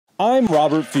I'm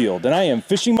Robert Field, and I am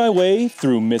fishing my way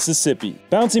through Mississippi,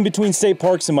 bouncing between state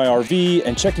parks in my RV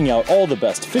and checking out all the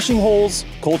best fishing holes,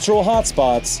 cultural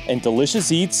hotspots, and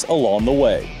delicious eats along the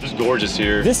way. It's gorgeous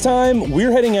here. This time,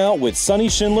 we're heading out with Sonny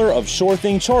Schindler of Shore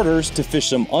Thing Charters to fish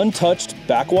some untouched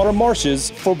backwater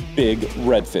marshes for big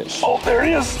redfish. Oh, there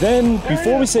he is! Then,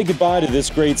 before we say goodbye to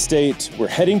this great state, we're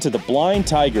heading to the Blind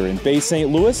Tiger in Bay St.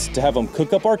 Louis to have them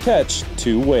cook up our catch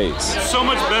 2 ways. It's so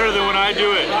much better than when I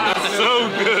do it. That's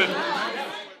so good.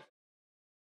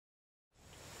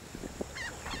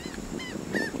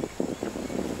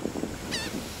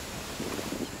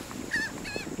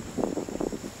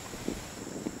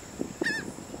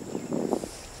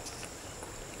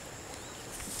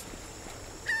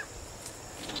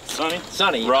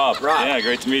 Sonny. Rob. Yeah,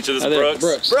 great to meet you. This is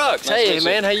Brooks. Brooks, hey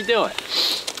man, how you doing?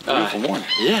 Beautiful morning.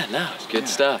 Yeah, no, it's good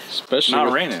stuff. Especially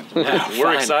not raining.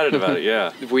 We're excited about it,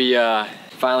 yeah. We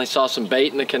finally saw some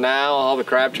bait in the canal. All the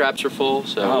crab traps are full,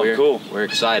 so we're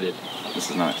excited.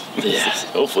 This is nice. Yeah.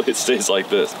 Hopefully it stays like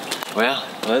this. Well,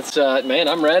 let's, man,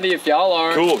 I'm ready if y'all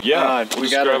are. Cool, yeah.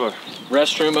 We got a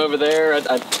restroom over there.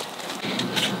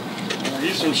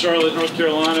 He's from Charlotte, North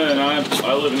Carolina, and I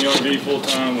live in the RV full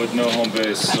time with no home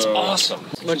base. That's awesome.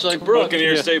 Much like Brooks.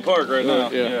 Buccaneer State Park right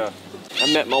now. Yeah.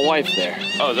 I met my wife there.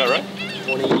 Oh, is that right?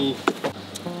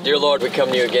 Dear Lord, we come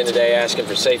to you again today asking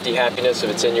for safety, happiness. If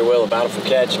it's in your will, a bountiful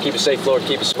catch. Keep us safe, Lord.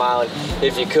 Keep us smiling.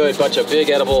 If you could, bunch of big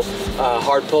edible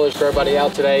hard pullers for everybody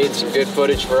out today and some good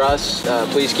footage for us.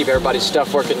 Please keep everybody's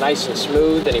stuff working nice and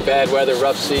smooth. Any bad weather,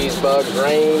 rough seas, bugs,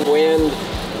 rain, wind,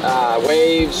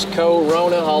 waves,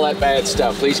 Rona, all that bad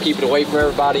stuff. Please keep it away from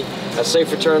everybody. A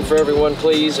safe return for everyone,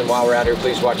 please. And while we're out here,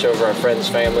 please watch over our friends,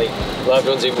 family, loved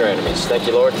ones, even our enemies. Thank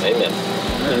you, Lord. Amen.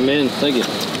 Amen. Thank you.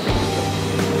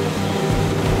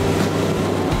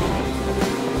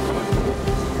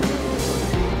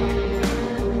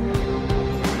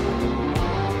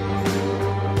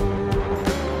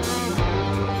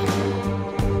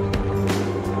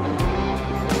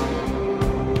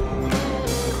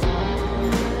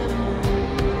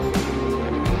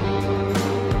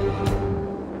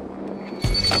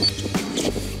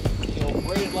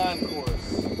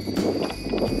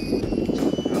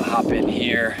 Hop in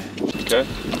here. Okay.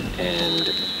 And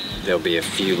there'll be a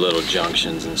few little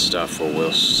junctions and stuff where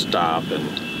we'll stop and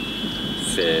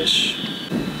fish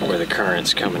where the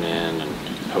current's coming in, and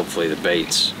hopefully the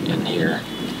bait's in here.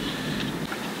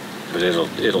 But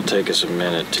it'll take us a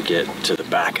minute to get to the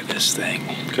back of this thing.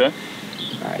 Okay.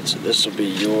 All right, so this will be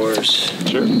yours.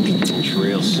 Sure. It's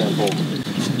real simple.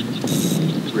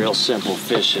 Real simple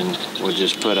fishing. We'll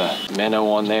just put a minnow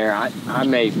on there. I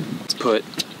may put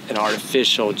an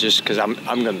artificial just because I'm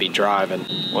gonna be driving.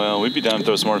 Well, we'd be down to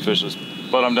throw some artificials,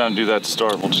 but I'm down to do that to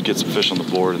start. We'll just get some fish on the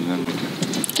board and then we can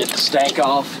get the stank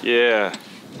off. Yeah.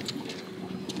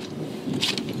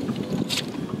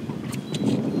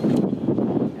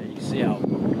 You see how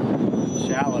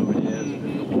shallow it is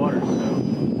in the water, so.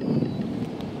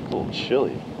 A little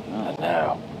chilly. I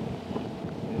know.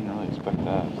 Didn't really expect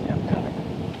that. Yeah, I'm kind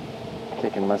of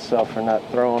kicking myself for not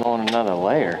throwing on another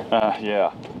layer.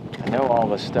 Yeah. I know all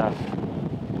the stuff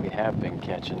we have been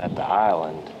catching at the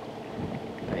island,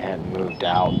 they hadn't moved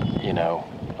out, you know,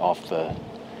 off the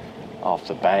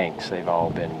banks. They've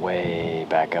all been way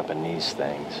back up in these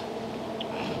things.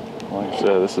 Like I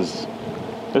said,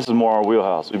 this is more our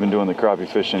wheelhouse. We've been doing the crappie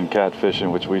fishing, cat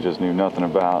fishing, which we just knew nothing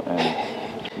about,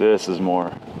 and this is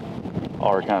more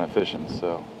our kind of fishing.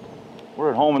 So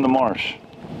we're at home in the marsh.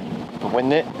 But when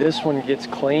this one gets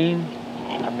clean,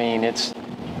 I mean, it's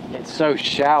so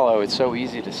shallow, it's so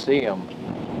easy to see them.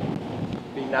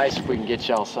 It'd be nice if we can get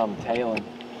y'all some tailing.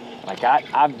 Like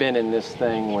I've been in this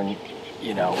thing when,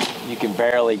 you know, you can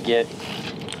barely get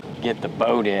the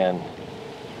boat in,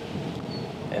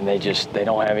 and they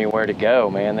don't have anywhere to go,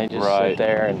 man. They just sit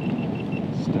there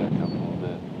and stack up a little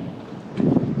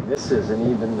bit. This isn't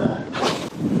even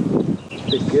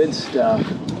the good stuff.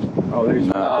 Oh, there's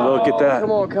look at that.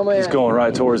 Come on. He's going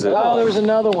right towards it. Oh, there was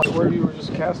another one. Where you were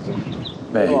just casting.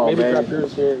 Man. Come on, Maybe baby. drop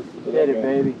yours here. Hit it,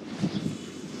 baby.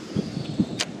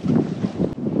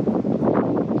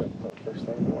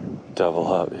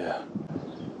 Double up, yeah.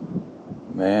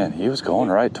 Man, he was going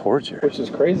right towards you. Which is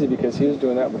crazy because he was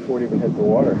doing that before it even hit the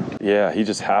water. Yeah, he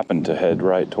just happened to head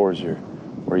right towards you,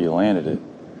 where you landed it.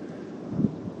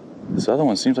 This other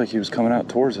one seems like he was coming out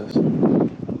towards us. I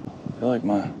feel like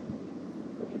my...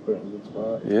 If you put it in a good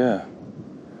spot. Yeah.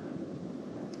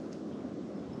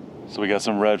 So we got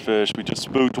some redfish. We just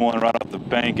spooked one right off the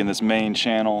bank in this main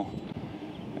channel.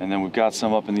 And then we've got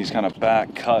some up in these kind of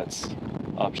back cuts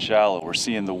up shallow. We're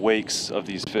seeing the wakes of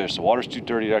these fish. The water's too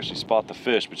dirty to actually spot the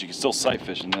fish, but you can still sight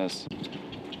fish in this.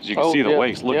 As you can see the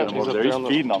wakes. Look at him over there. He's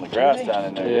feeding on the grass down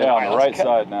in there. Yeah, on the right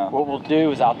side now. What we'll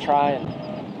do is I'll try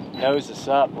and nose this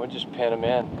up. We'll just pin him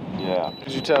in. Yeah.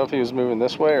 Could you tell if he was moving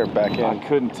this way or back in? I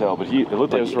couldn't tell, but it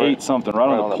looked like he ate something right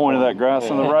on the point of that grass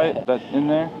on the right. That in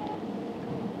there.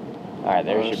 All right,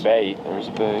 there's your bait. There's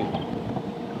a bait.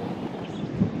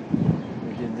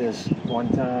 We did this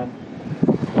one time.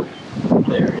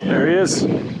 There he is.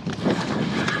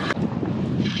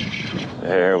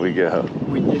 There we go.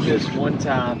 We did this one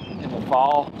time in the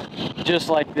fall, just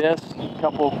like this,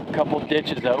 couple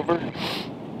ditches over,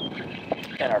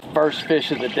 and our first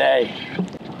fish of the day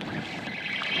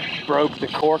broke the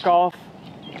cork off,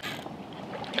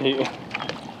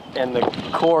 and the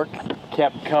cork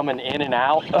kept coming in and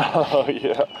out. Oh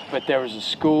yeah. But there was a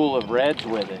school of reds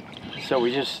with it, so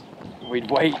we'd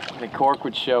wait, and the cork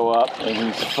would show up, And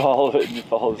you follow it, and you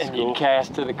follow the and school. you'd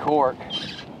cast to the cork.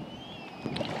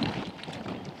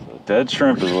 Dead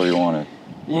shrimp is what he wanted.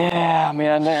 Yeah, I mean,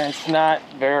 I know it's not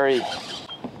very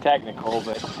technical,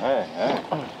 but Hey.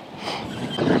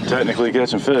 You're technically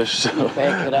catching fish. So.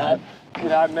 man,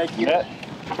 could I make you?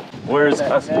 Where's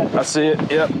I see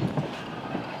it. Yep.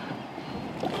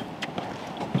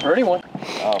 Pretty one.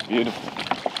 Oh, beautiful.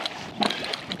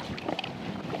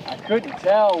 I couldn't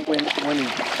tell when he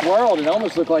swirled. It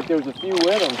almost looked like there was a few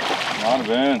with him. Not a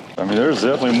bad. I mean, there's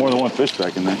definitely more than one fish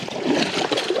back in there.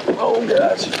 Oh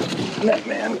gosh, net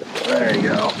man. There you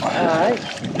go. All right.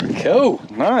 Cool.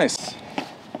 Nice.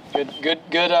 Good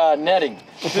netting.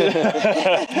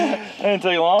 That didn't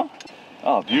take long.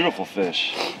 Oh, beautiful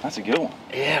fish. That's a good one.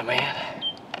 Yeah, man.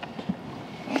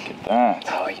 Look at that.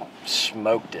 Oh, he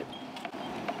smoked it.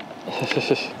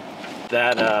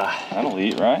 That'll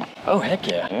eat, right? Oh, heck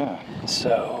yeah. Yeah.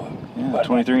 So, Yeah,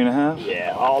 23 and a half.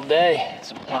 yeah, all day.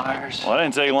 Some pliers. Well, that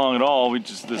didn't take long at all.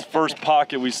 This first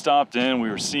pocket we stopped in, we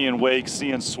were seeing wakes,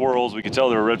 seeing swirls. We could tell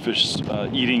there were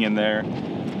redfish eating in there.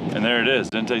 And there it is.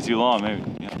 Didn't take too long, maybe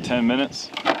 10 minutes.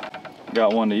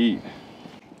 Got one to eat.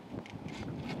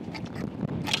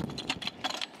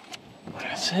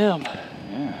 That's him.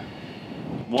 Yeah.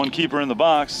 One keeper in the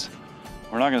box.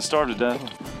 We're not gonna starve to death.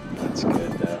 That's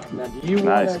good, though. Now, do you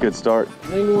Nice, want good start. to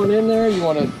bring one in there? You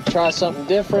want to try something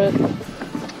different?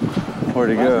 Where'd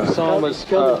he go? Saw him was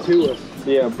coming to us.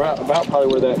 Yeah, about probably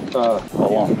where that.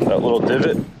 Hold on, that little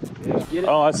divot. Get it.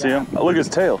 Oh, I see him. Oh, look at his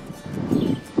tail.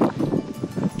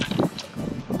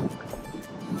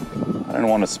 I didn't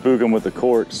want to spook him with the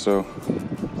cork, so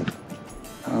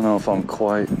I don't know if I'm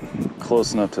quite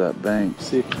close enough to that bank.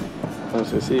 See, I was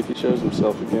gonna see if he shows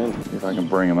himself again. See if I can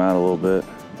bring him out a little bit.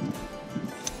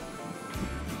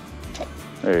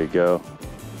 There you go.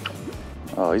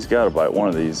 Oh, he's got to bite one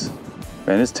of these.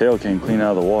 Man, his tail came clean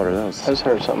out of the water. That was. I just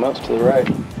heard something else to the right.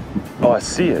 Oh, I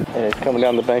see it. And it's coming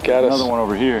down the bank at us. Another one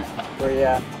over here. Where you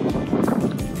at?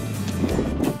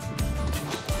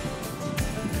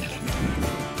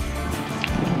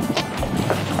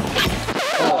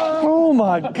 Oh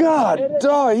my God,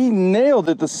 dog, he nailed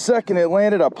it the second it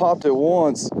landed. I popped it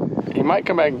once. He might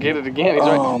come back and get it again. He's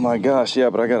Oh my gosh, yeah,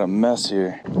 but I got a mess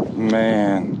here.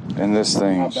 Man, and this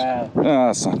thing. Not bad. No,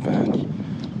 that's not bad.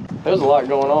 There's a lot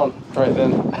going on right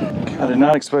then. I did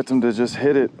not expect him to just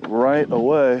hit it right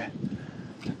away.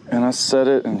 And I set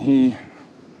it and he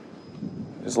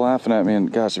is laughing at me,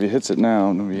 and gosh, if he hits it now,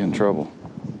 I'm gonna be in trouble.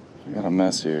 I got a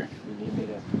mess here. You need me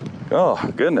to...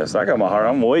 Oh goodness, I got my heart.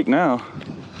 I'm awake now.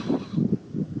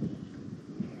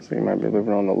 So he might be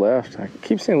living on the left. I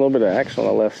keep seeing a little bit of action on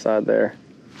the left side there.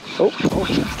 Oh.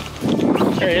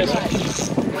 There he is.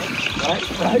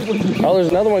 Oh, there's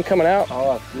another one coming out.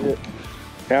 Oh, I see it.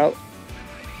 Out.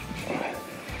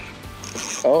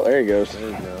 Oh, there he goes. There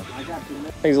you go.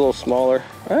 He's a little smaller.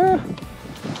 Ah.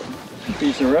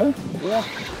 Decent red? Yeah.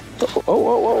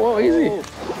 Oh, easy. I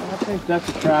think that's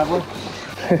a traveler.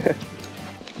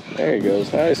 There he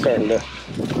goes. Now he's starting to.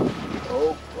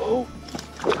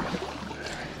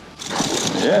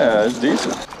 Yeah, it's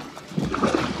decent.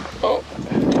 Oh,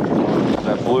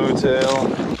 That blue tail.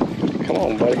 come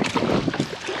on, buddy.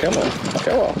 Come on.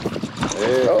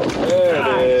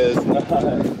 There it is. Nice.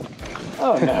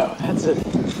 Oh no, that's a...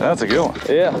 That's a good one.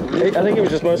 Yeah, I think he was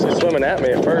just mostly swimming at me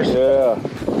at first. Yeah.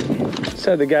 Just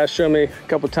had the guy show me a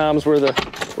couple times where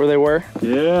they were.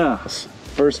 Yeah.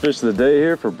 First fish of the day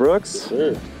here for Brooks.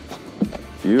 Sure.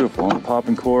 Beautiful.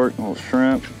 Popping cork, little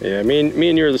shrimp. Yeah, me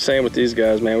and you are the same with these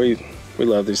guys, man. We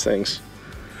love these things.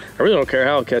 I really don't care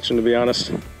how I catch them, to be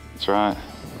honest. That's right.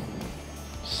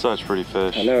 Such pretty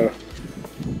fish. I know.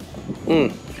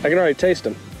 I can already taste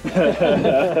them.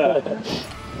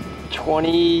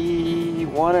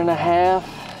 21 and a half.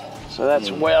 So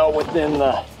that's well within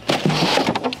the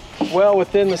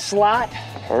slot.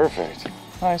 Perfect.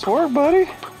 Nice work, buddy.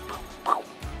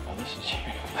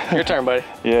 Your turn, buddy.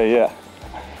 Yeah.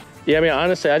 Yeah, I mean,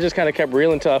 honestly, I just kind of kept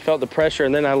reeling until I felt the pressure,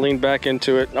 and then I leaned back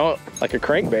into it. Oh, like a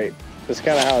crankbait. That's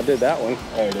kind of how I did that one.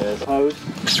 There it is. Pose.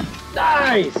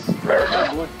 Nice!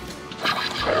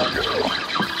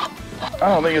 I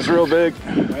don't think it's real big.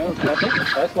 Well, I think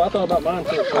that's what I thought about mine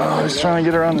too. Oh, he's trying to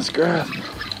get around this grass.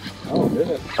 Oh,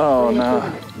 goodness. Oh,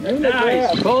 no.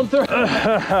 Nice! Pulling through.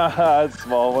 That's a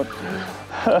small one.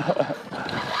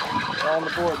 On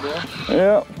the board, Bill.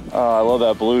 Yeah. Oh, I love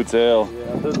that blue tail.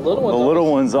 Yeah, the little ones. The little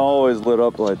one's always lit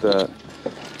up like that.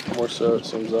 More so, it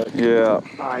seems like. Yeah. All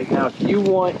right, now if you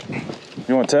want,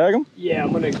 You want to tag him? yeah,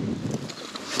 I'm gonna. Let's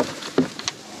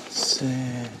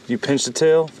see. You pinch the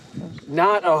tail?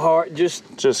 Not a hard,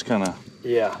 just kind of.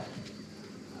 yeah.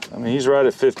 I mean, he's right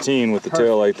at 15 with the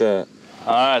tail like that.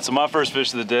 All right, so my first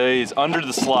fish of the day is under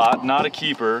the slot, not a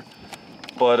keeper,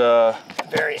 but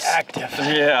Very active.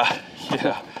 yeah.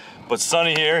 But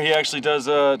Sonny here, he actually does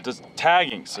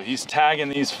tagging, so he's tagging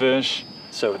these fish.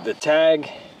 So the tag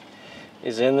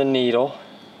is in the needle,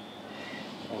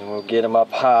 and we'll get them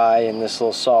up high in this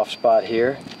little soft spot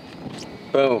here.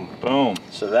 Boom. Boom.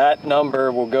 So that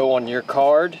number will go on your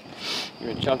card. You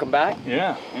gonna chunk them back?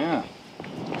 Yeah.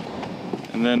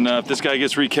 And then if this guy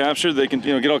gets recaptured, they can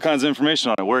get all kinds of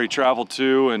information on it, where he traveled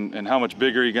to and how much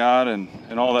bigger he got and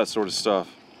all that sort of stuff.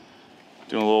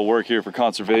 Doing a little work here for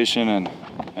conservation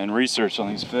and research on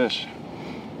these fish.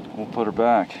 We'll put her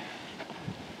back.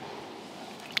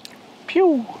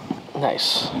 Pew!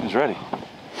 Nice. He's ready.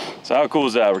 So how cool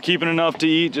is that? We're keeping enough to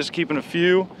eat, just keeping a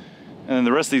few, and then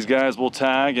the rest of these guys will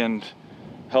tag and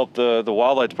help the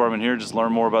wildlife department here just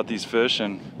learn more about these fish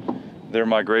and their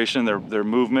migration, their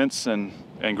movements and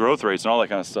growth rates and all that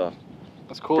kind of stuff.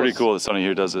 That's cool. Pretty cool that Sonny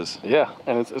here does this. Yeah,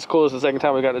 and it's cool. It's the second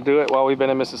time we got to do it while we've been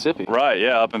in Mississippi. Right,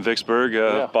 yeah, up in Vicksburg,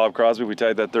 Bob Crosby, we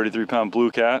tagged that 33-pound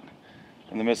blue cat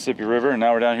in the Mississippi River, and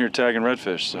now we're down here tagging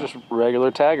redfish. So. Just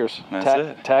regular taggers. That's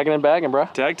it. Tagging and bagging, bro.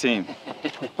 Tag team.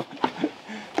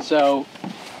 So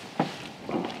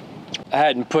I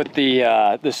hadn't put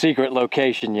the secret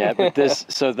location yet, but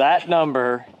so that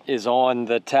number is on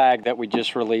the tag that we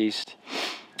just released.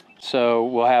 So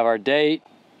we'll have our date.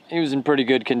 He was in pretty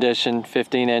good condition,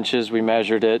 15 inches. We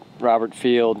measured it, Robert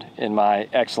Field, in my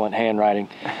excellent handwriting.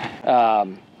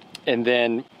 And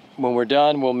then when we're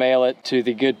done, we'll mail it to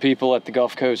the good people at the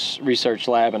Gulf Coast Research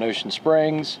Lab in Ocean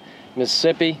Springs,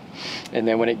 Mississippi. And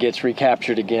then when it gets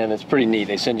recaptured again, it's pretty neat.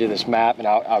 They send you this map, and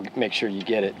I'll make sure you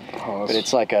get it. Oh, but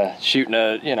it's like shooting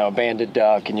a banded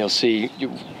duck, and you'll see,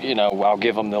 I'll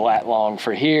give them the lat long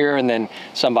for here, and then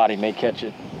somebody may catch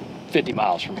it 50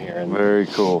 miles from here. And Very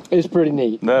cool. it's pretty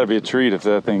neat. That'd be a treat if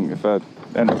I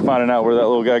end up finding out where that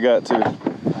little guy got to.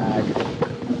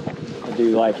 I do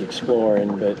like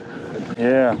exploring, but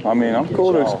Yeah, I mean, I'm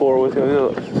cool to explore with you.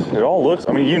 It all looks,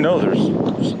 I mean, there's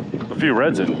a few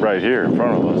reds right here in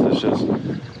front of us. It's just,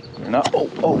 not,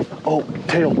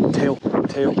 tail,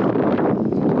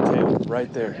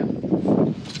 right there.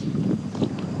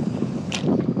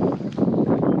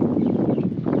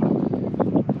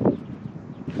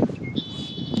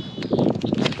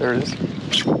 There it is.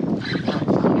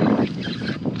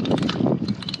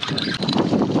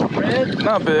 red,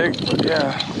 Not big, but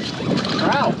yeah.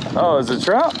 trout. Oh, is it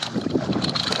trout?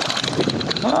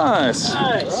 Nice.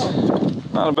 Nice.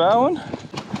 Not a bad one.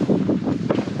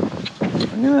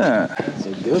 Look at that. That's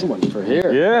a good one for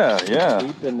here. Yeah.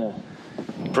 Deep in the...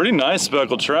 Pretty nice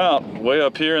speckled trout, way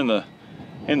up here in the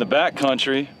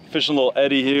backcountry. Fishing a little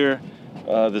eddy here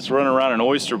that's running around an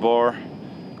oyster bar.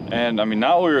 And I mean,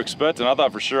 not what we were expecting. I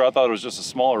thought it was just a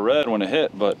smaller red when it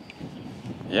hit, but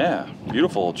yeah,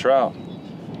 beautiful old trout.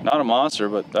 Not a monster,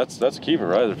 but that's a keeper,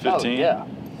 right? They're 15. Oh, yeah.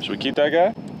 Should we keep that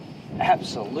guy?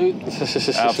 Absolutely.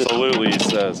 Absolutely, he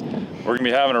says. We're gonna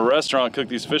be having a restaurant cook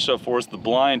these fish up for us, the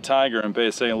Blind Tiger in Bay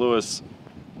of St. Louis.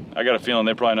 I got a feeling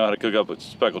they probably know how to cook up a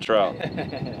speckled trout.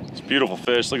 It's beautiful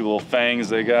fish. Look at the little fangs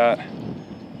they got.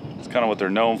 It's kind of what they're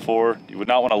known for. You would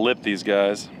not want to lip these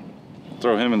guys.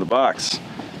 Throw him in the box.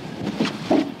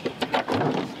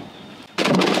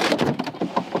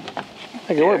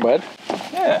 Good work, bud.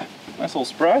 Yeah, nice little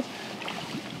surprise.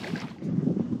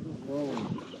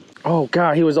 Oh,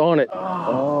 God, he was on it.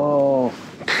 Oh.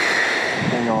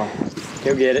 Hang on.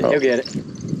 He'll get it. Oh. He'll get it.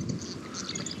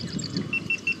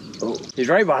 Oh. He's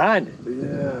right behind it.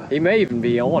 Yeah. He may even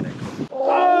be on it.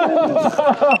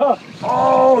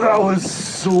 Oh, that was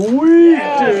sweet,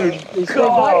 dude.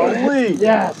 Golly.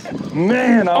 Yes.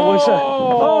 Man, I wish I...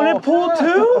 Oh, and it pulled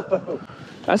too?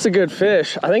 That's a good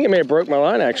fish. I think it may have broke my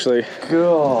line, actually.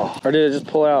 God. Or did it just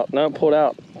pull out? No, it pulled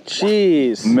out.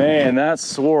 Jeez. Man, that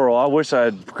swirl, I wish I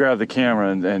had grabbed the camera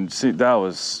and see, that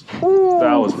was fun to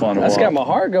watch. That's got my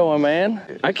heart going,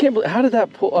 man. I can't believe, how did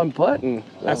that pull unbutton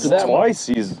after that? Twice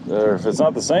or if it's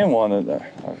not the same one, I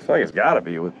feel like it's gotta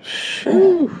be with.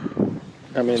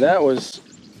 I mean, there was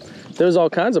all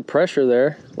kinds of pressure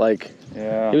there. Like,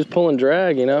 yeah. he was pulling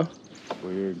drag, you know?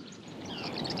 Weird.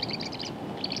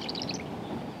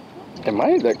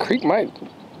 That creek might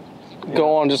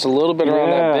go on just a little bit around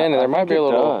that bend, and there might be a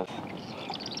little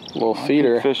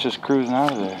feeder. Fish just cruising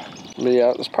out of there. But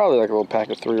yeah, it's probably like a little pack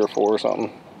of 3 or 4 or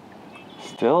something.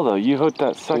 Still though, you hooked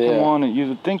that second one, and you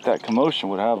would think that commotion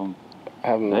would have them.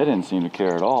 They didn't seem to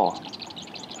care at all.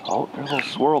 Oh, there's a little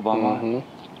swirl by mine.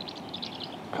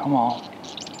 Come on.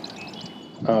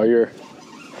 Oh, you're.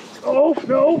 Oh,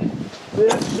 no.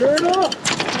 Sure enough.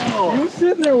 Oh. You were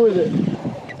sitting there with it.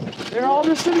 They're all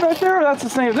just sitting right there. That's the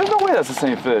same. There's no way that's the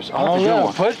same fish. Oh, that's a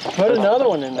good one. Put another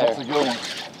one in there. That's a good one.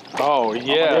 Oh,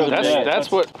 yeah. That's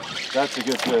That's a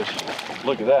good fish.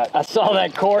 Look at that. I saw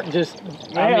that cork just.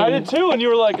 Man, I did too, and you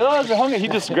were like, oh, it's a hungry. He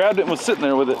just grabbed it and was sitting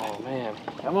there with it. Oh, man.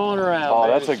 Come on around. Oh,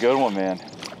 baby. that's a good one, man.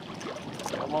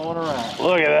 Come on around.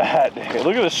 Look at that.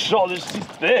 Look at the shoulder. He's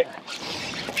thick.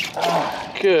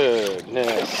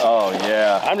 Goodness. Oh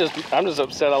yeah. I'm just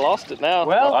upset I lost it now.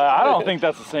 Well, I don't think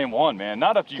that's the same one, man.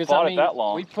 Not after you fought it that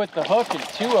long. We put the hook in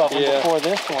 2 of them before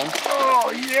this one.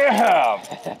 Oh yeah.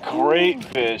 Great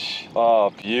fish. Oh,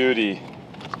 beauty.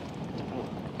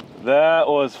 That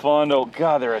was fun. Oh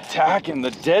God, they're attacking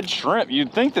the dead shrimp.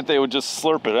 You'd think that they would just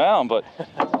slurp it down, but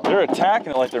they're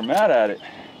attacking it like they're mad at it.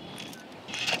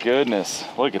 Goodness,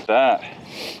 look at that.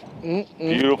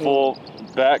 Beautiful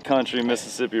backcountry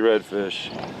Mississippi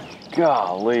redfish.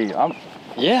 Golly,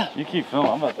 you keep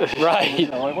filming. I'm about to, Right.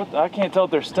 Like, what I can't tell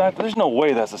if they're stacked. There's no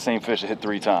way that's the same fish that hit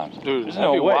 3 times. Dude, there's that'd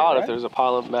no be way, wild right? if there's a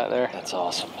pile of them back there. That's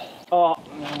awesome. Oh,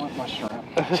 I want my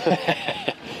shrimp.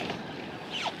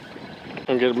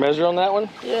 Can we get a measure on that one?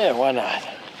 Yeah, why not?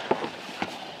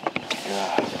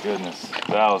 God, goodness,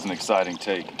 that was an exciting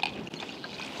take.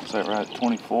 Is that right?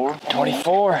 24?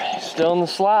 24, still in the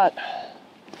slot.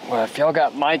 Well, if y'all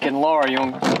got Mike and Laura, you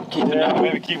want to keep it up?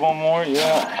 Maybe keep one more,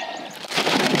 yeah.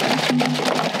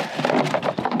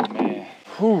 Man.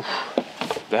 Whew.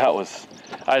 That was,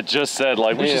 I just said,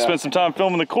 like, we should spend some time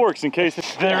filming the corks in case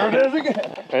there it is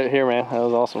again. Right here, man. That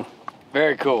was awesome.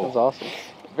 Very cool. That was awesome.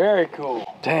 Very cool.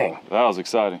 Dang. That was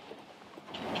exciting.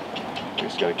 We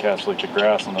just got to catch like the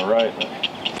grass on the right.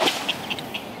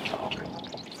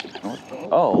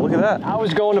 Oh, look at that. I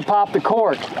was going to pop the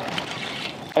cork.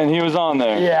 And he was on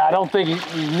there. Yeah, I don't think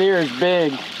he's near as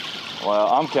big. Well,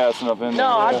 I'm casting up in there.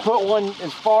 No, I put one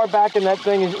as far back in that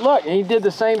thing as, look, he did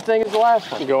the same thing as the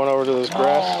last one. Going over to this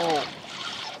grass. Oh.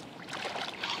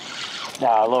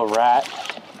 Nah, a little rat.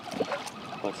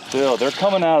 But still, they're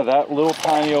coming out of that little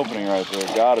tiny opening right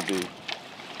there. Gotta be.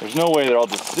 There's no way they're all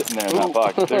just sitting there in that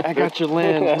bucket. I got your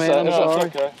lens, man. I'm sorry.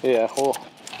 Okay. Yeah, well.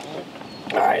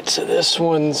 All right, so this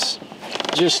one's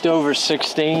just over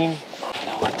 16.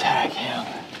 I'll attack him.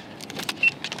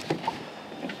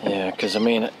 Yeah, because I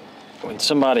mean, when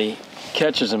somebody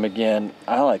catches them again,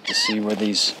 I like to see where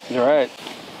these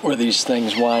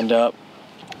things wind up.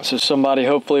 So somebody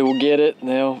hopefully will get it, and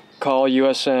they'll call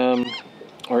USM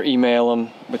or email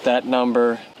them with that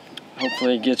number.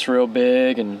 Hopefully it gets real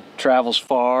big and travels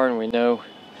far, and we know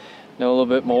a little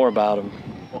bit more about them.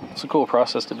 It's a cool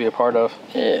process to be a part of.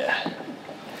 Yeah.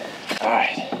 All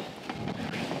right.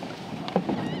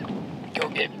 Go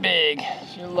get big.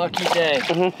 It's your lucky day.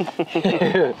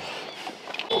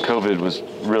 COVID was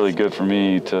really good for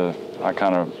me I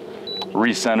kind of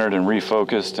recentered and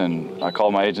refocused, and I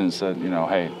called my agent and said,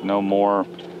 hey, no more.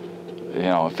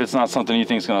 If it's not something you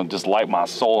think is going to just light my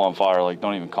soul on fire, like,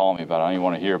 don't even call me about it. I don't even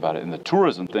want to hear about it. And the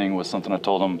tourism thing was something I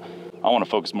told him I want to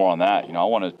focus more on that. I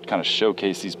want to kind of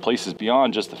showcase these places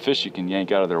beyond just the fish you can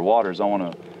yank out of their waters. I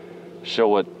want to show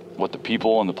what the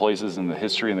people and the places and the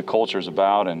history and the culture is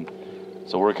about. And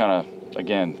so we're kind of,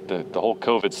 again, the whole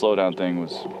COVID slowdown thing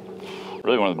was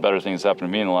really one of the better things that happened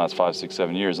to me in the last 5, 6,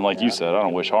 7 years. And like you said, I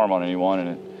don't wish harm on anyone,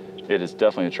 and it is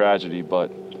definitely a tragedy.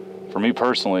 But for me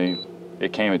personally,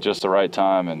 it came at just the right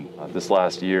time, and this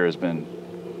last year has been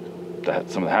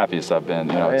some of the happiest I've been.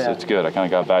 It's good. I kind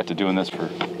of got back to doing this for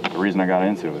the reason I got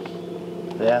into it.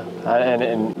 Yeah,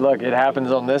 and look, it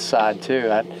happens on this side too.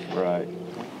 Right.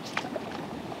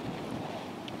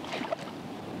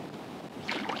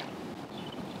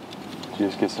 Did you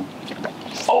just get some?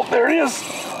 Oh, there he is!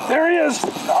 There he is!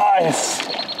 Nice!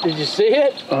 Did you see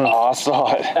it? Oh, I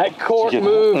saw it. That cork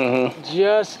moved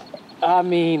just,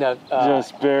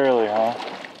 just barely, huh?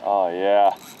 Oh,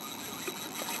 yeah.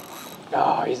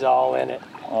 Oh, he's all in it.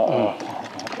 Uh-oh.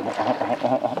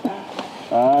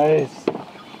 Nice.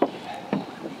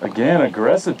 Again,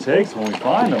 aggressive takes when we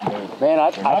find them. Man,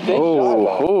 I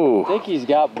think he's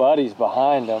got buddies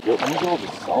behind him. These are the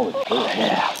solid fish.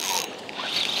 Yeah.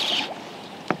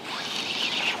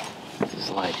 This is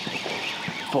like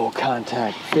full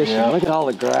contact fishing. Yep. Look at all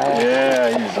the grass.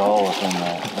 Yeah, he's all up in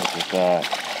that. Look at that.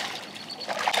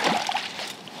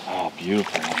 Oh,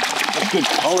 beautiful. That's good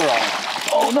color on it.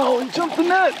 Oh no, he jumped the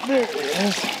net. There it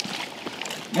is.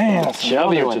 Man, that's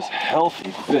chubby one. Just healthy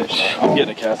fish. I'm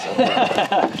getting a cast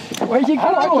out. Where you going?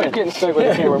 I keep getting stuck with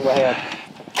the camera in my hand.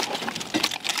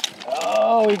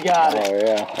 Oh, we got it. Oh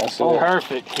yeah, that's it.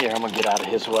 Perfect. Here, I'm gonna get out of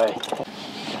his way.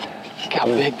 Look how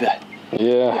big the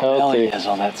Yeah, belly healthy. is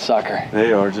on that sucker.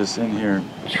 They are just in here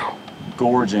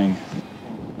gorging.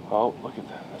 Oh, look at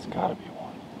that. That's gotta be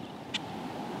one.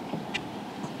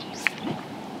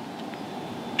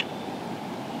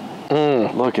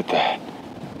 Look at that.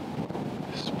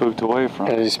 Spooked away from.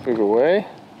 Did he spook away?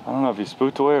 I don't know if he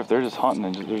spooked away or if they're just hunting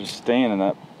and they're just staying in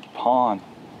that pond.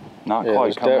 Not Yeah, quite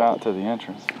there's coming out to the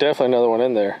entrance. Definitely another one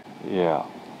in there. Yeah,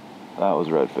 that was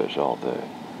redfish all day.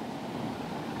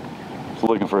 He's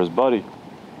looking for his buddy.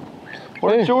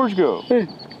 Where'd Hey. George go? Hey,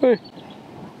 hey.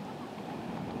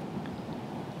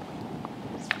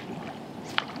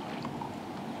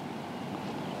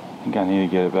 I think I need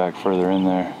to get it back further in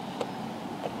there.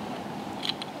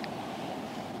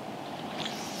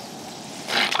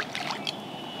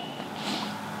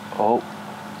 Oh,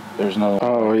 there's another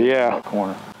one Oh in yeah, that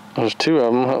corner. there's two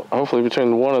of them. Hopefully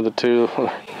between one of the two.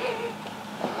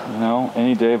 You know,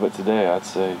 any day but today, I'd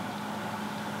say.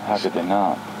 How could they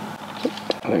not?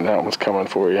 I think that one's coming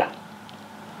for you.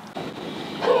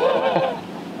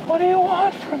 What do you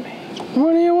want from me?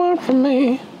 What do you want from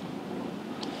me?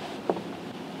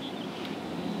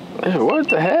 Ew, what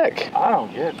the heck? I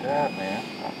don't get that, man.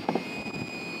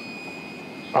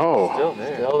 Oh, Still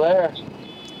there. Still there.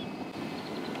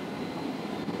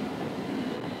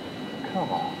 Come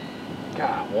on.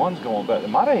 God, one's going back. It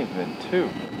might have even been two.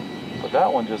 But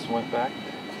that one just went back.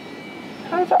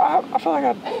 I feel like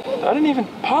I didn't even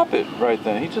pop it right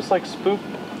then. He just like spooked,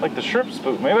 like the shrimp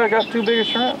spooked. Maybe I got too big a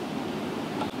shrimp.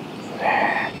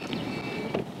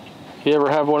 you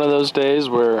ever have one of those days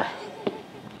where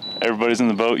Everybody's in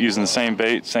the boat using the same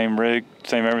bait, same rig,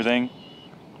 same everything,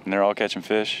 and they're all catching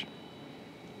fish?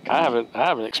 I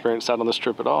haven't experienced that on this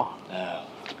trip at all. No.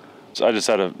 So I just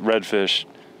had a redfish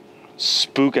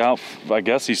spook out. I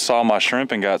guess he saw my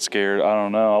shrimp and got scared. I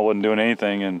don't know. I wasn't doing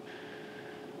anything, and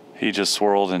he just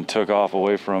swirled and took off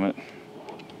away from it.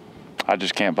 I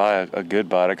just can't buy a good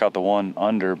bite. I caught the one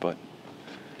under, but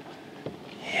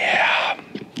yeah,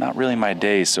 not really my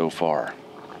day so far.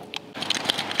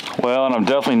 Well, and I'm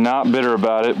definitely not bitter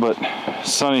about it, but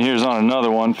Sonny here's on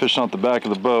another one, fishing off the back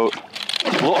of the boat.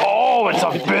 Oh, it's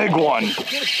a big one.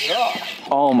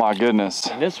 Oh my goodness.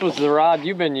 And this was the rod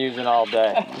you've been using all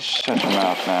day. Shut your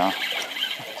mouth now.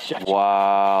 Shut your-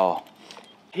 Wow.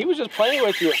 He was just playing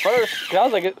with you at first. I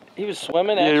was like, he was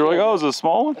swimming. Yeah, you're like, oh, is it a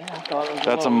small one? I thought it was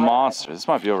That's a little rat. monster. This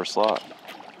might be over slot.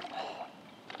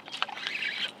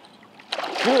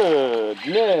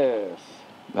 Goodness.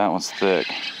 That one's thick.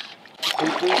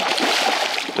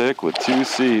 Thick with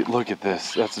 2C. Look at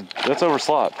this. That's over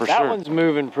slot for That sure. one's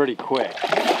moving pretty quick.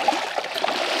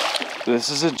 This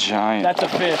is a giant. That's a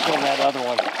fish on that other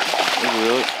one.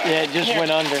 Really? Yeah, it just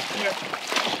went under.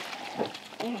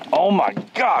 Oh my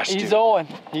gosh, He's dude. on.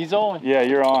 He's on. Yeah,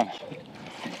 you're on.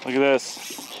 Look at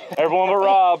this. Everyone but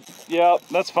Rob. Yep,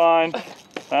 that's fine.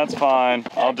 That's fine.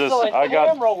 I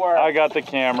got the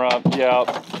camera.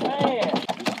 Yep. Man.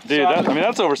 Dude,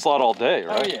 that's over slot all day,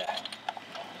 right? Oh yeah.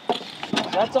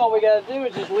 That's all we gotta do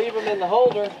is just leave them in the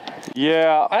holder.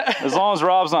 Yeah, as long as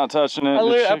Rob's not touching it.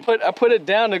 I put it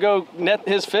down to go net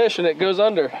his fish and it goes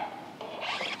under.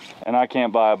 And I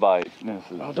can't buy a bite.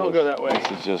 Don't go that way.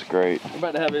 This is just great. We're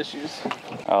about to have issues.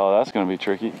 Oh, that's gonna be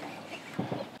tricky.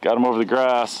 Got him over the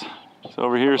grass. It's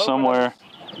over here somewhere.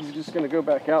 He's just gonna go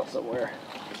back out somewhere.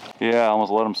 Yeah, I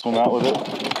almost let him swim out with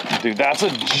it. Dude, that's a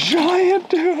giant,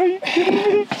 dude. Are you kidding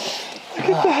me? Look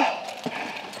at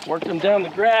that. Worked him down the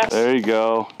grass. There you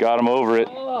go. Got him over it.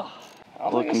 Oh, I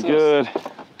don't Looking think good.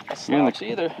 it's You're in slouch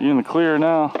either. You're in the clear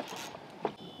now.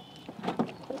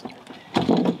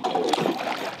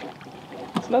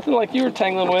 It's nothing like you were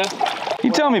tangling with.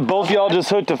 You tell me both y'all just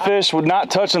hooked a fish with not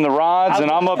touching the rods,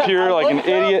 and I'm up here like an Looked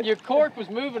up, idiot. Your cork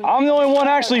was moving. I'm the only one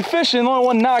actually fishing, the only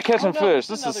one not catching Oh, no, fish. it's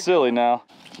This another is silly now.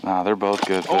 Nah, they're both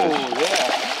good fish. Oh yeah.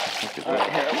 Look at All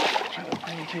right, that. here, I'm trying to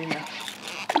bring it to you now.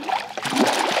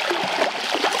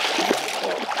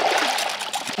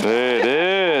 It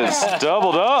is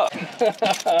doubled up.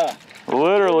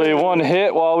 Literally one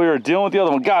hit while we were dealing with the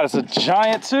other one. God, it's a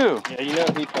giant too. Yeah, you know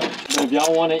he punished. If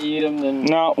y'all want to eat him, then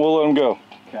No, we'll let him go.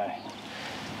 okay.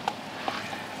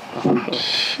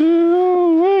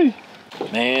 Shoo-wee.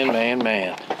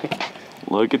 Man.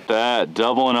 Look at that,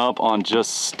 doubling up on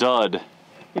just stud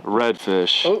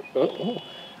redfish. Oh.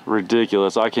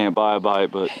 Ridiculous. I can't buy a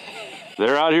bite, but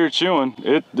they're out here chewing.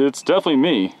 It's definitely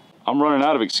me. I'm running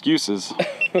out of excuses.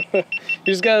 You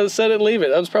just gotta set it and leave it.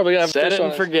 That was probably gonna have Set fish it on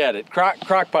and forget it. Crock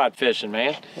pot fishing,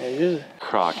 man. Yeah, you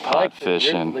Crock I pot like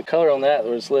fishing. the color on that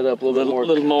was lit up a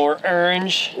little more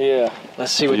orange. Yeah.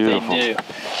 Let's see what Beautiful. they do.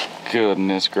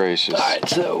 Goodness gracious. All right,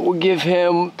 so we'll give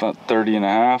him About 30 and a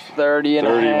half. 30 and a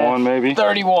half. 31 maybe.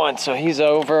 31, so he's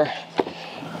over.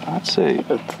 I'd say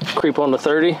Creep on the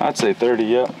 30. 30,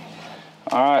 yep.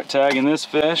 All right, tagging this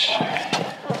fish.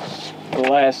 The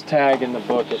last tag in the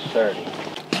book at 30.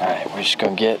 All right, we're just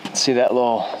gonna see that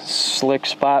little slick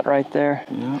spot right there?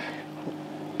 Yeah.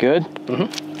 Good?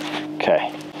 Mm-hmm.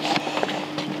 Okay.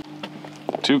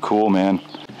 Too cool, man.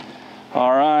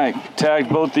 All right, tagged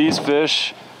both these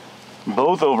fish,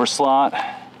 both over slot.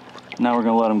 Now we're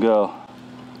gonna let them go.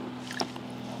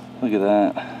 Look at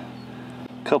that.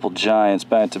 Couple giants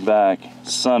back to back.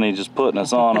 Sunny just putting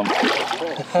us on them.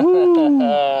 All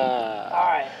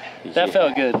right. That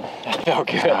felt good. That felt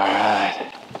good. All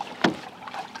right.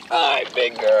 All right,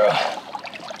 big girl.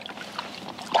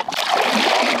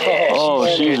 Yeah, Oh,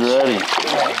 she's ready.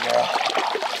 ready, girl.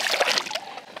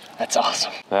 That's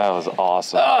awesome. That was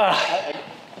awesome. I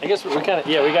guess we gotta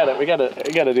do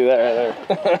that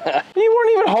right there. You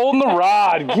weren't even holding the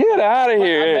rod. Get out of I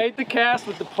here. made the cast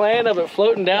with the plan of it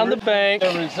floating down the bank.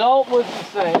 The result was the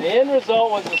same. The end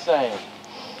result was the same.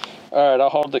 All right, I'll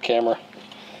hold the camera.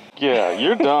 Yeah,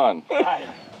 you're done.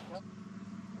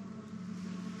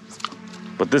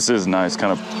 But this is nice,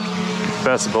 kind of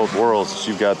best of both worlds.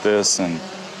 You've got this and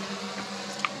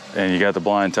you got the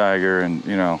blind tiger and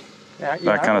you know,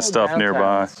 that kind of stuff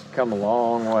nearby. Come a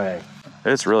long way.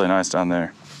 It's really nice down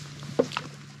there.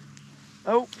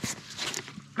 Oh,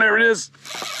 There it is.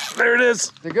 There it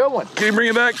is. it's a good one. Can you bring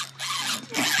it back?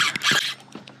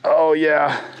 Oh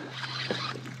yeah.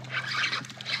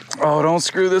 Oh, don't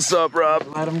screw this up, Rob.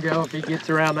 Let him go if he gets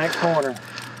around that corner.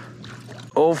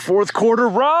 Oh, fourth quarter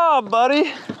Rob,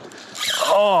 buddy.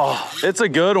 Oh, it's a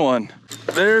good one.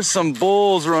 There's some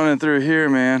bulls running through here,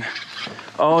 man.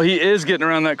 Oh, he is getting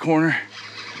around that corner.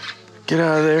 Get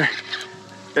out of there.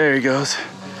 There he goes.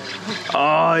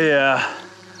 Oh, yeah.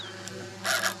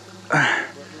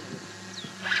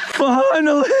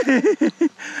 Finally.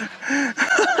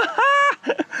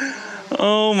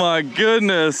 Oh my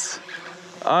goodness.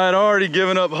 I had already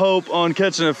given up hope on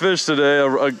catching a fish today,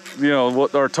 you know,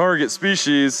 what our target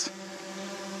species.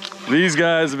 These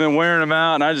guys have been wearing them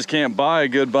out and I just can't buy a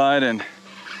good bite, and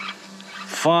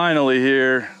finally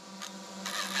here,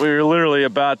 we were literally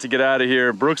about to get out of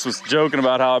here. Brooks was joking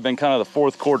about how I've been kind of the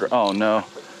fourth quarter. Oh no,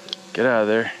 get out of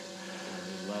there.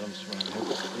 Let him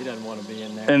swim. He doesn't want to be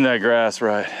in there. In that grass,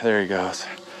 right, there he goes.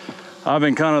 I've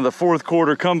been kind of the fourth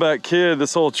quarter comeback kid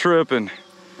this whole trip, and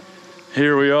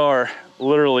here we are.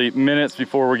 Literally minutes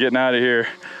before we're getting out of here.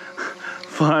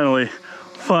 Finally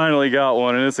got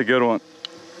one, and it's a good one.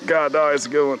 God, dog, it's a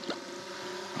good one.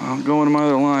 I'm going to my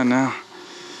other line now.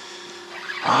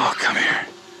 Oh, come here.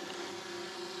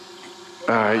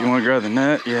 All right, you want to grab the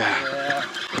net? Yeah.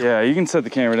 Yeah, you can set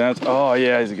the camera down. Oh,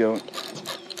 yeah, he's a good one.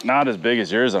 Not as big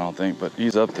as yours, I don't think, but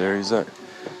he's up there. He's up.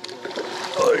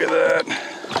 Look at that.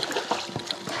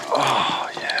 Oh,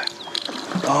 yeah.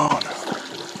 Oh, no.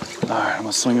 All right, I'm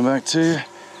gonna swing it back to you.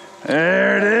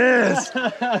 There it is.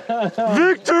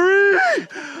 Victory!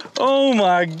 Oh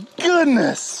my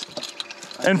goodness.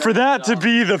 And for that to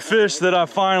be the fish that I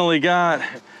finally got,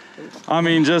 I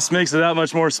mean, just makes it that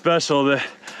much more special that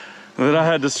I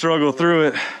had to struggle through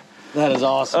it. That is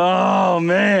awesome. Oh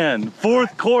man,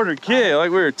 fourth quarter kid, like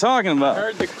we were talking about.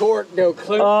 Heard the cork go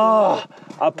clear. Oh,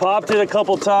 I popped it a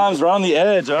couple times right on the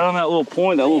edge, right on that little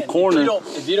point, that little corner.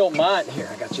 If you don't mind, here,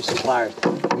 I got you some pliers.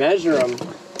 Measure them,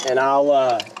 and I'll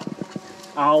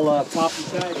pop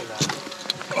the tag in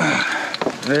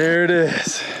that. There it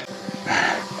is.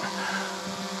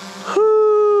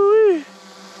 Whoo-wee.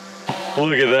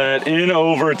 Look at that, in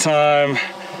overtime.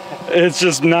 It's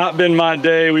just not been my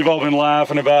day. We've all been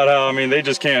laughing about how, I mean, they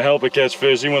just can't help but catch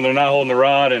fish even when they're not holding the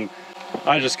rod, and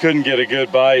I just couldn't get a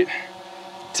good bite.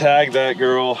 Tag that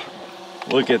girl.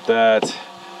 Look at that.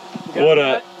 What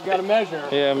a... You gotta measure.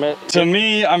 Yeah, To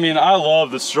me, I mean, I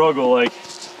love the struggle. Like,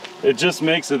 it just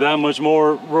makes it that much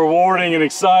more rewarding and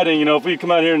exciting. You know, if we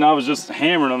come out here and I was just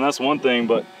hammering them, that's one thing,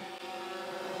 but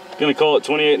I'm gonna call it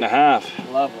 28 and a half.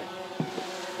 Lovely.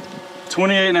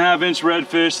 28.5-inch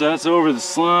redfish. That's over the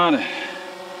slot.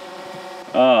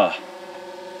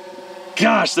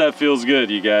 Gosh, that feels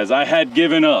good, you guys. I had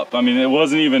given up. I mean, I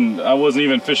wasn't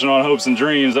even fishing on hopes and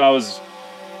dreams. I was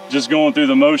just going through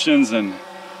the motions, and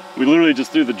we literally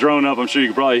just threw the drone up. I'm sure you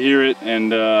can probably hear it,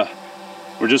 and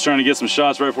we're just trying to get some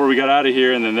shots right before we got out of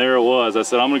here, and then there it was. I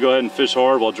said, I'm gonna go ahead and fish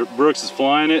hard while Brooks is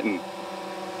flying it, and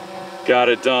got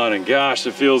it done. And gosh,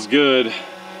 it feels good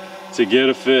to get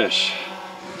a fish.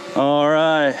 All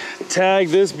right, tag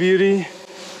this beauty.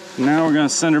 Now we're gonna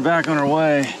send her back on her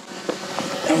way,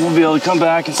 and we'll be able to come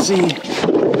back and see.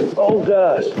 Oh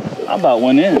gosh, I about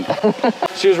went in.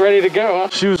 She was ready to go, huh?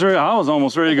 She was ready. I was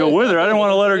almost ready to go with her. I didn't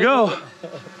want to let her go.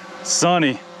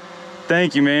 Sonny,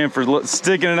 thank you, man, for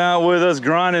sticking it out with us,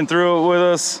 grinding through it with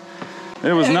us.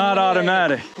 It was not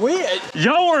automatic.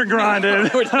 Y'all weren't grinding.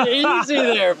 Easy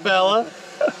there, fella.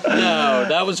 No,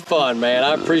 that was fun, man.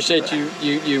 I appreciate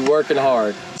you working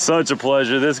hard. Such a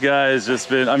pleasure. This guy has just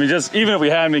been, I mean, just even if we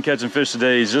hadn't been catching fish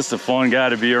today, he's just a fun guy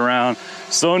to be around.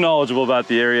 So knowledgeable about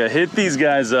the area. Hit these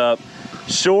guys up.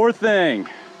 Sure thing.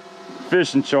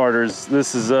 Fishing charters.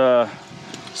 This is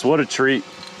just what a treat.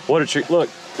 What a treat. Look.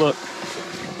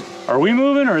 Are we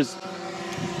moving, or is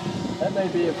That may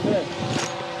be a fish.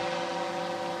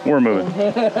 we're moving?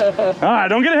 All right,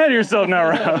 don't get ahead of yourself now,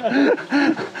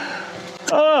 Rob.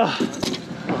 Oh,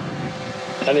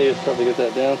 I need to probably get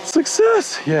that down.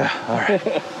 success. Yeah, all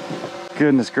right.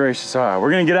 Goodness gracious. All right,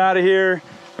 we're gonna get out of here,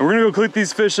 and we're gonna go click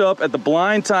these fish up at the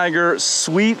Blind Tiger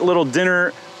sweet little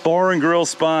dinner bar and grill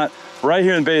spot right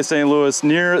here in the Bay of St. Louis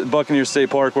near Buccaneer State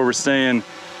Park where we're staying.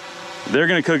 They're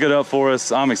gonna cook it up for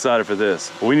us. I'm excited for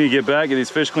this. We need to get back, get these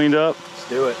fish cleaned up. Let's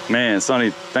do it. Man,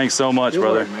 Sonny, thanks so much, Good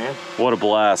brother. work, man. What a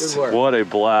blast. Good work. What a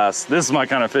blast. This is my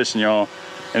kind of fishing, y'all.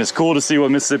 And it's cool to see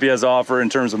what Mississippi has to offer in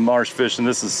terms of marsh fishing.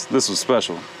 This was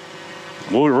special.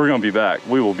 We're gonna be back.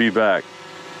 We will be back.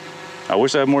 I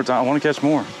wish I had more time. I want to catch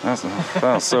more. That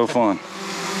was so fun.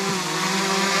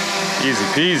 Easy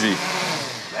peasy.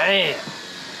 Man.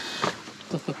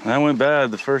 That went bad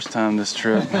the first time this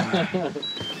trip.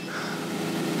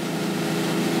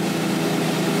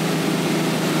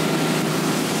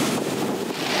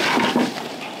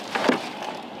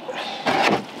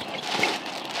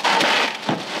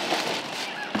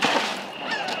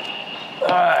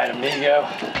 All right, amigo.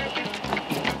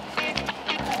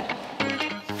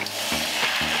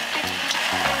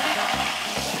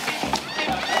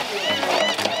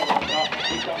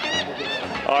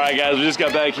 All right, guys, we just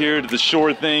got back here to the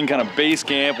Sure Thing kind of base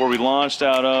camp where we launched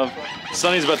out of.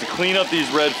 Sonny's about to clean up these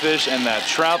redfish and that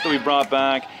trout that we brought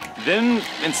back. Then,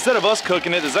 instead of us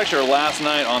cooking it, this is actually our last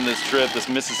night on this trip, this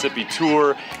Mississippi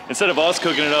tour. Instead of us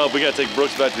cooking it up, we gotta take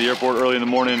Brooks back to the airport early in the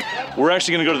morning. We're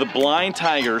actually gonna go to the Blind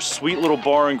Tiger, sweet little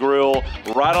bar and grill,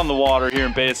 right on the water here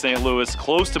in Bay of St. Louis,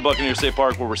 close to Buccaneer State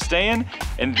Park where we're staying,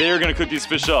 and they're gonna cook these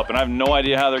fish up. And I have no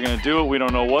idea how they're gonna do it. We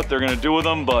don't know what they're gonna do with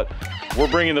them, but we're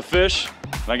bringing the fish,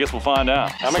 and I guess we'll find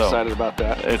out. I'm excited about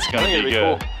that. It's gonna I think be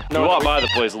it'll good. be cool. We walked by the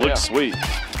place, it looks sweet.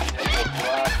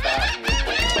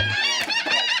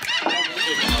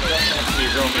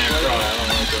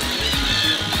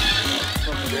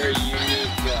 Very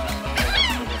unique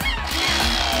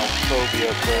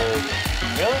phobia bird.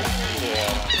 Really?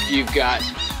 Yeah. You've got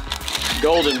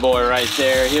Golden Boy right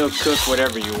there. He'll cook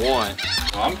whatever you want.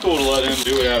 I'm cool to let him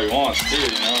do whatever he wants too,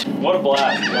 you know? What a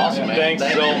blast. Awesome, man. Thanks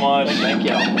so much. Thank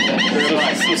y'all. Thank you very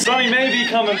much. So Sonny may be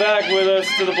coming back with us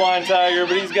to the Blind Tiger,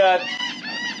 but he's got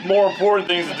more important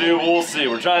things to do. We'll see.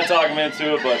 We're trying to talk him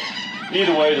into it, but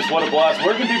either way, just what a blast.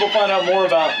 Where can people find out more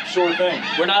about Sure Thing?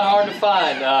 We're not hard to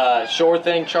find.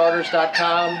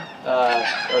 SureThingCharters.com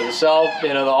or the cell,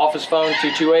 the office phone,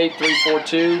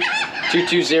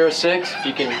 228-342-2206. If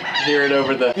you can hear it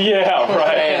over the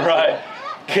Right.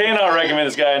 Cannot recommend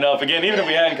this guy enough. Again, even if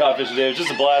we hadn't caught fish today, it was just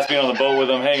a blast being on the boat with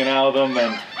him, hanging out with him,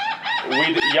 and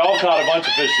y'all caught a bunch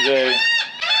of fish today.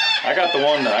 I got the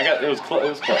one. It was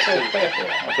close.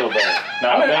 I feel bad. No,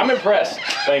 I'm impressed.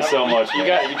 Thanks so much. You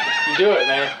do it,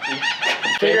 man. You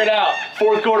figure it out.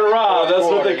 Fourth quarter Rob. That's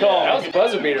what they call That was me. a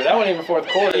buzzer beater. That wasn't even fourth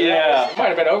quarter. Yeah. It might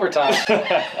have been overtime.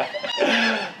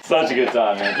 Such a good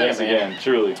time, man. Thanks again.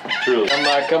 Truly.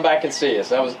 Come back and see us.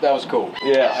 That was cool.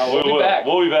 Yeah, We'll be back.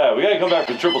 We'll be back. We gotta come back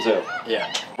for the triple tail.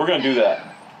 Yeah. We're gonna do that.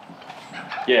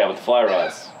 Yeah, with the fly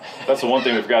rods. That's the one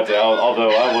thing we forgot to.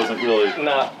 Although I wasn't really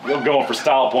going for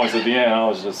style points at the end. I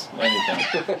was just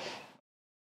anything.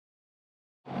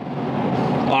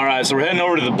 All right, so we're heading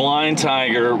over to the Blind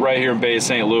Tiger right here in Bay of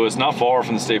St. Louis, not far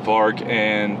from the state park.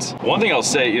 And one thing I'll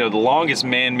say, the longest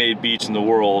man-made beach in the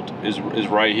world is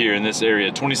right here in this area.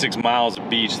 26 miles of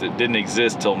beach that didn't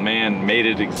exist till man made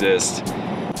it exist.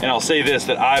 And I'll say this,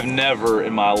 that I've never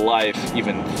in my life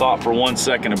even thought for 1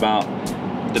 second about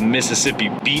the Mississippi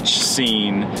beach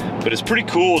scene, but it's pretty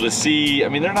cool to see. I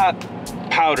mean, they're not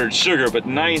powdered sugar, but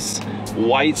nice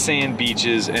white sand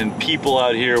beaches and people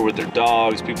out here with their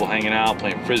dogs, people hanging out,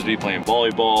 playing frisbee, playing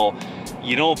volleyball.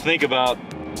 You don't think about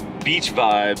beach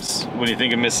vibes when you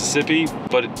think of Mississippi,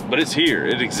 but it's here,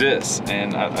 it exists,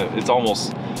 and it's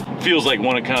almost feels like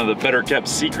one of kind of the better kept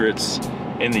secrets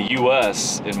in the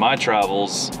US in my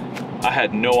travels. I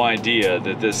had no idea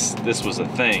that this was a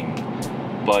thing,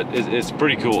 but it's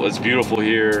pretty cool. It's beautiful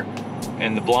here,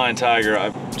 and the blind tiger,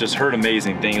 I've just heard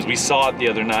amazing things. We saw it the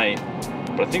other night,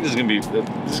 but I think this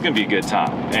is gonna be a good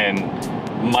time. And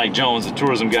Mike Jones, the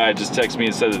tourism guide, just texted me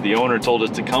and said that the owner told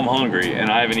us to come hungry, and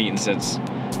I haven't eaten since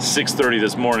 6:30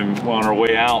 this morning on our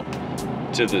way out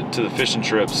to the fishing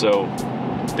trip. So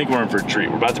I think we're in for a treat.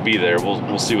 We're about to be there.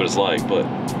 We'll see what it's like, but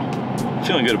I'm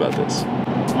feeling good about this.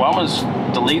 Well, I'm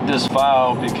gonna delete this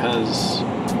file because,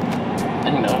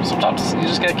 you know, sometimes you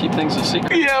just gotta keep things a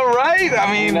secret. Yeah, right?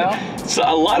 I mean, you know? So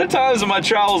a lot of times in my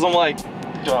travels, I'm like,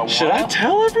 should I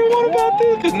tell everyone about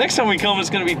this? Because next time we come, it's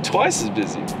gonna be twice as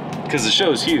busy because the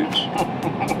show's huge.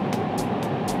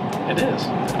 It is.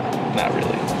 Not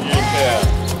really. Yeah,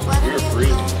 we were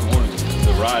freezing this morning.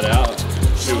 The ride out,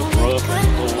 it was rough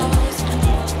and cold.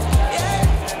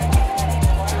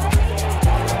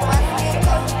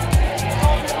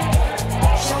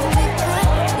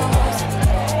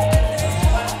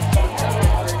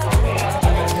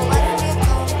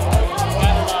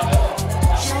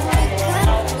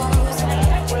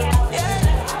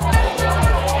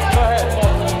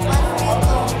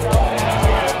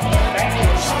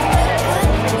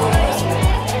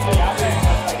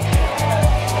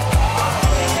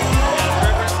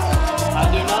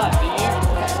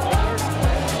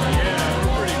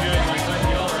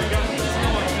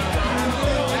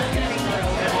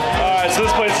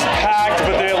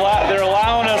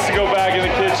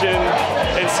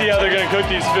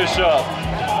 These fish up.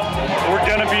 We're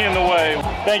gonna be in the way.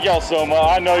 Thank y'all so much.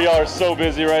 I know y'all are so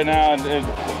busy right now.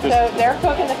 So they're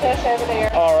cooking the fish over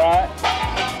there. All right.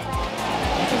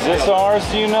 Is this ours,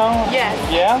 do you know? Yes.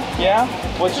 Yeah? Yeah?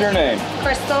 What's your name?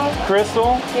 Crystal.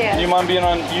 Crystal? Yes. You mind being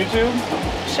on YouTube?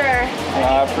 Sure.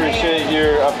 I appreciate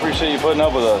you putting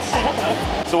up with us.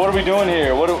 So what are we doing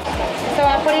here? So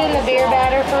I put it in the beer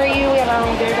batter for you. We have our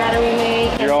own beer batter we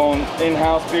make. Your own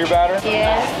in-house beer batter?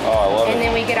 Yes. Oh, I love it. And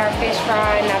then we get our fish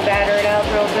fried and I batter it up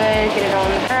real good, get it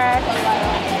on the crack.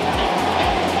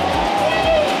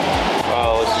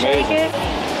 Wow, it's amazing. Shake it.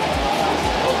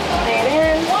 Lay it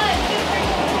in.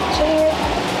 Shake it.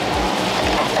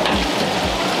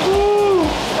 Woo!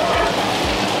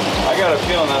 I got a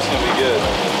feeling that's gonna be good.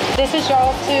 This is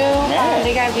y'all too.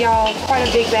 They got y'all quite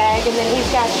a big bag, and then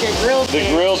he's got your grilled fish.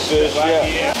 The grilled fish,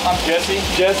 yeah. I'm Jesse.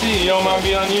 Jesse, you don't mind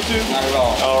being on YouTube? Not at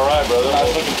all. All right, brother.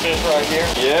 Nice looking fish right here.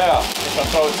 Yeah. Just gonna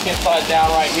throw it skin side down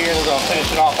right here. We're gonna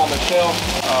finish it off on the shell.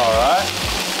 All right.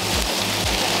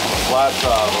 Flat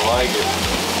top, I like it.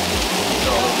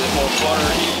 Throw a little bit more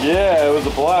butter. Yeah, it was a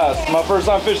blast. My first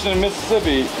time fishing in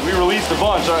Mississippi. We released a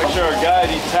bunch. Actually, our guide,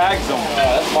 he tags them.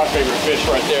 That's my favorite fish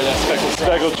right there. That's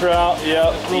speckled trout.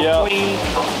 Yep, Real clean,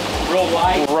 real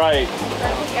light. Right.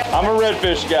 I'm a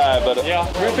redfish guy, but yeah,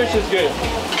 redfish is good.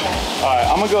 All right,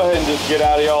 I'm gonna go ahead and just get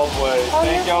out of y'all's way.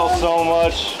 Thank y'all so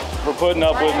much for putting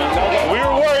up with me. We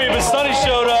were worried, but Sonny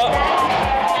showed up.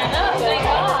 Thank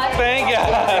God. Thank God.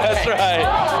 That's right.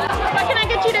 What can I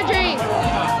get you to drink?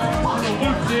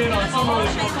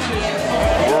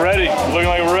 We're ready. Looking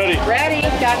like we're ready. Ready.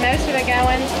 Got most of it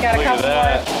going. Got a Look at couple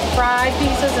that. more fried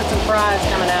pieces and some fries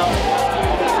coming out.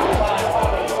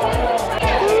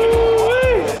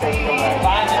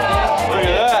 Look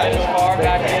at that.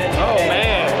 Oh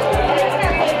man.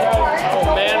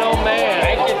 Oh man, oh man.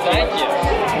 Thank you, thank you.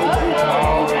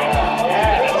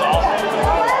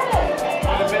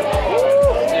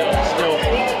 Still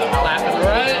clapping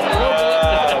right.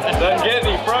 Doesn't get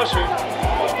any fresher.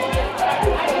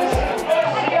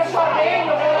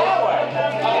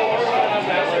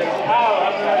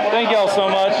 Thank y'all so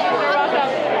much. You're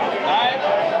welcome.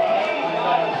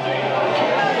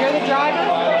 You're the driver?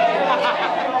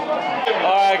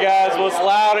 All right, guys. Well, it's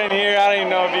loud in here. I don't even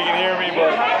know if you can hear me,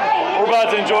 but we're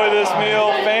about to enjoy this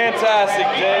meal. Fantastic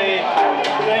day.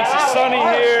 Thanks to Sonny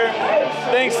here.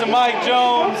 Thanks to Mike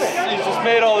Jones. He's just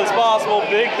made all this possible.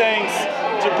 Big thanks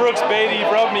to Brooks Beatty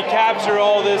for helping me capture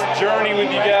all this journey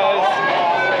with you guys.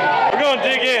 We're going to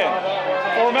dig in.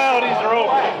 Formalities are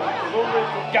over.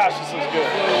 Gosh, this is good.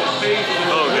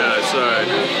 Oh, guys, sorry.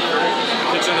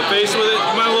 Hit you in the face with it.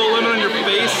 You mind a little lemon on your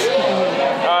face?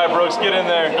 All right, Brooks, get in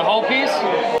there. The whole piece?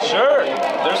 Sure.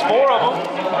 There's 4 of them.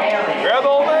 Grab the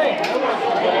whole thing.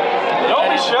 Don't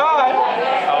be shy.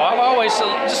 Oh, I'm always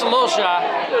just a little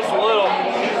shy. Just a little.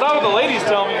 It's not what the ladies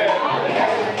tell me.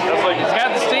 That's like, It's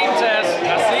got the steam test.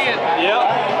 I see it. yep.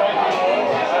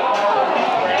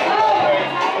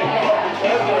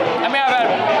 I mean,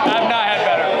 I've not had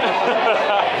better.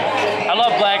 I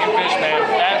love blackened fish, man.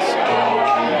 That's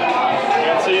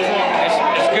Good seasoning.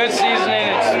 it's good seasoning.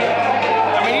 I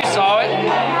mean, you saw it.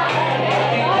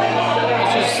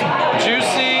 It's just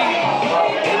juicy,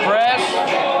 fresh.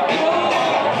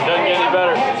 Doesn't get any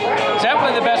better. It's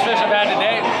definitely the best fish I've had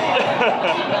today.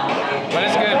 But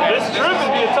it's good, man. This trip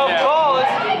would be a tough Yeah. call. You've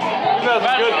had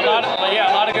some good A lot food. a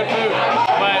lot of good food.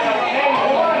 But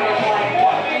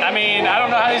I mean, I don't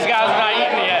know how these guys are not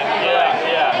eating it yet.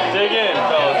 Yeah. Dig in,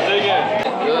 fellas. Dig in.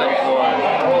 Good.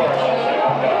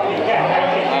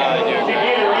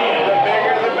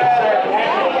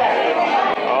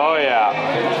 Oh, yeah.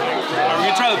 We're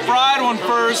going to try the fried one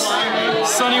first.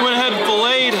 Sonny went ahead and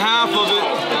filleted half of it.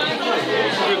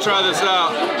 We're going to try this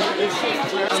out.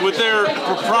 It's with their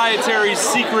proprietary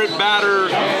secret batter,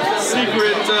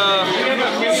 secret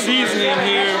seasoning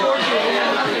here.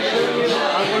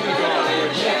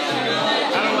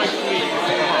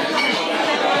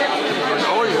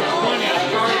 Oh,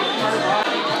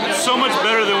 yeah. It's so much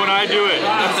better than when I do it.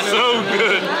 It's so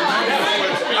good.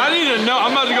 I need to know.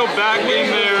 I'm about to go back in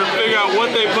there and figure out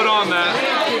what they put on that.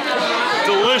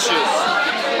 Delicious.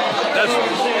 That's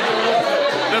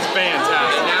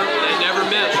fantastic. They never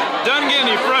miss. Doesn't get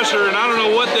any fresher, and I don't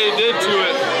know what they did to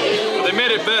it, but they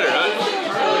made it better.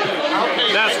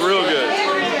 That's real good.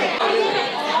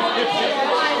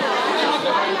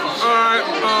 All right.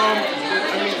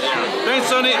 Thanks,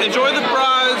 Sonny. Enjoy the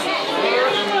fries.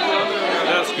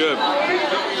 That's good. Why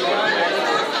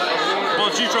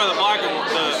don't you try the black one,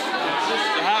 the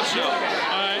half shell?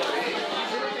 All right.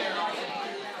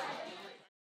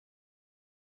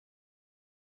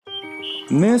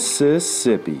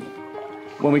 Mississippi.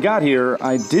 When we got here,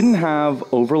 I didn't have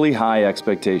overly high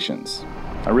expectations.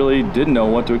 I really didn't know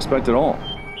what to expect at all.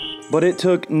 But it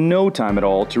took no time at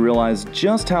all to realize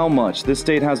just how much this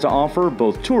state has to offer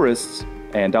both tourists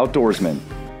and outdoorsmen.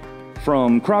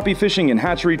 From crappie fishing and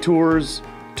hatchery tours,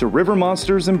 to river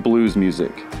monsters and blues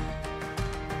music.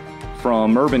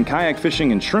 From urban kayak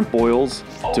fishing and shrimp boils,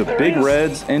 to big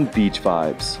reds and beach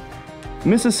vibes.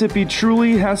 Mississippi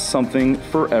truly has something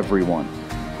for everyone.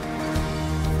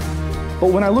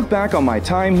 But when I look back on my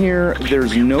time here,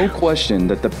 there's no question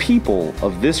that the people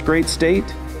of this great state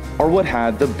are what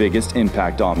had the biggest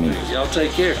impact on me. Y'all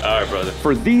take care. All right, brother.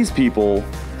 For these people,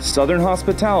 Southern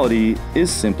hospitality is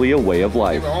simply a way of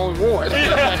life.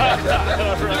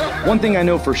 One thing I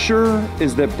know for sure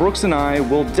is that Brooks and I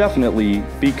will definitely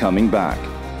be coming back.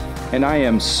 And I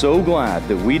am so glad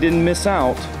that we didn't miss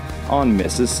out on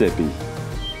Mississippi.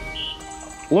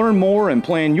 Learn more and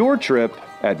plan your trip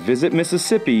at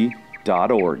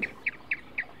visitmississippi.org.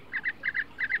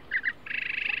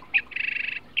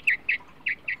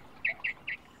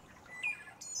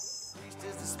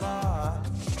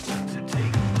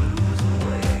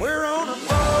 We're on a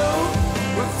boat,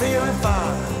 we're feeling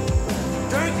fine.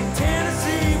 Drinking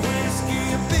Tennessee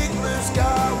whiskey, a big blue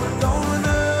sky. We're going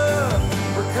up,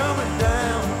 we're coming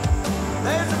down.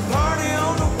 There's a party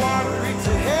on the water, it's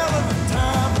a hell of a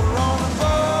time. We're on a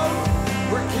boat,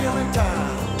 we're killing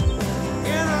time.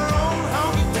 In our own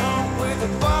honky tonk with a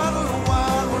bottle of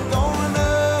wine. We're going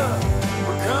up,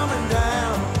 we're coming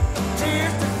down.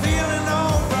 Cheers to feeling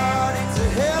alright, it's a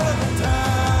hell of a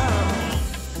time.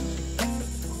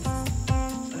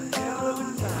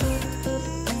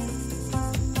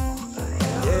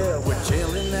 Yeah, we're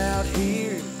chilling out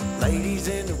here, ladies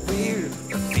in the rear,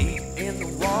 feet